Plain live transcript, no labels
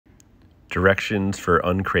Directions for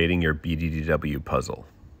uncrating your Bddw puzzle.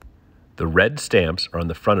 The red stamps are on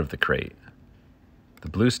the front of the crate. The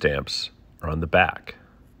blue stamps are on the back.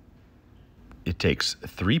 It takes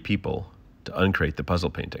 3 people to uncrate the puzzle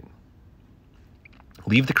painting.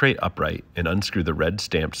 Leave the crate upright and unscrew the red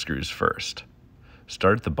stamped screws first.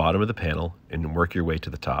 Start at the bottom of the panel and work your way to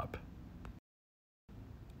the top.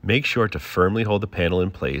 Make sure to firmly hold the panel in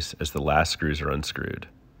place as the last screws are unscrewed.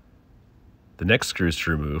 The next screws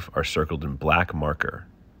to remove are circled in black marker.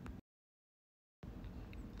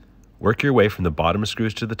 Work your way from the bottom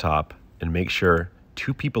screws to the top and make sure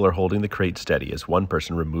 2 people are holding the crate steady as one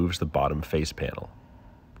person removes the bottom face panel.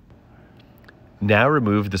 Now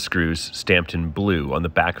remove the screws stamped in blue on the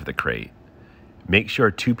back of the crate. Make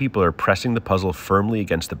sure 2 people are pressing the puzzle firmly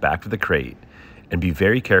against the back of the crate and be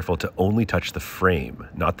very careful to only touch the frame,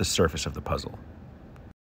 not the surface of the puzzle.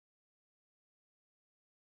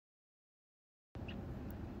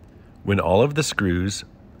 When all of the screws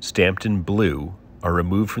stamped in blue are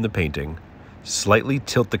removed from the painting, slightly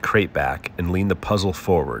tilt the crate back and lean the puzzle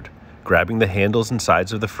forward, grabbing the handles and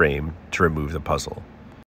sides of the frame to remove the puzzle.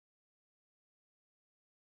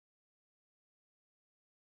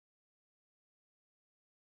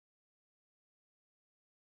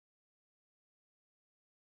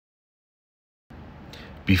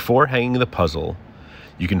 Before hanging the puzzle,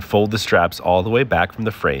 you can fold the straps all the way back from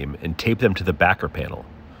the frame and tape them to the backer panel,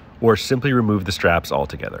 or simply remove the straps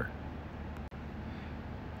altogether.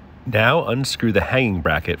 Now unscrew the hanging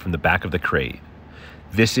bracket from the back of the crate.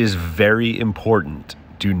 This is very important.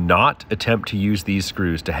 Do not attempt to use these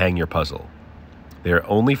screws to hang your puzzle. They are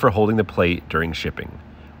only for holding the plate during shipping.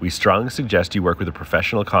 We strongly suggest you work with a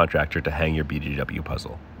professional contractor to hang your Bddw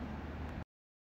puzzle.